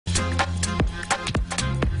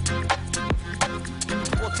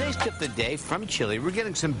taste tip of the day from Chile. We're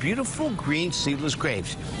getting some beautiful green seedless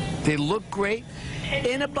grapes. They look great.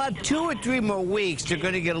 In about 2 or 3 more weeks, they're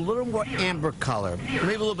going to get a little more amber color,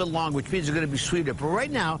 maybe a little bit longer, which means they're going to be sweeter. But right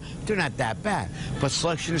now, they're not that bad. But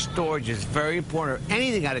selection and storage is very important.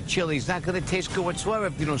 Anything out of Chile is not going to taste good whatsoever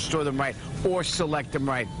if you don't store them right or select them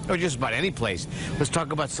right, or just about any place. Let's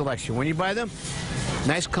talk about selection. When you buy them,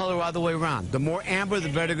 nice color all the way around. The more amber, the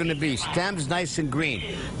better they're going to be. Stem's nice and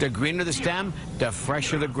green. The greener the stem, the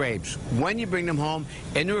fresher the grapes. When you bring them home,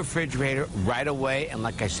 in the refrigerator right away, and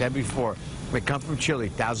like I said before, they come from Chile,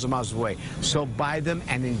 thousands of miles away. So buy them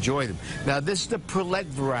and enjoy them. Now, this is the Perlet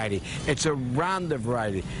variety. It's a rounder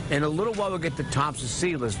variety. In a little while, we'll get the Thompson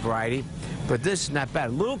Seedless variety. But this is not bad.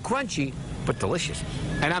 A little crunchy, but delicious.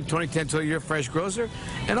 And I'm Tony Tantillo, your fresh grocer.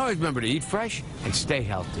 And always remember to eat fresh and stay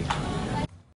healthy.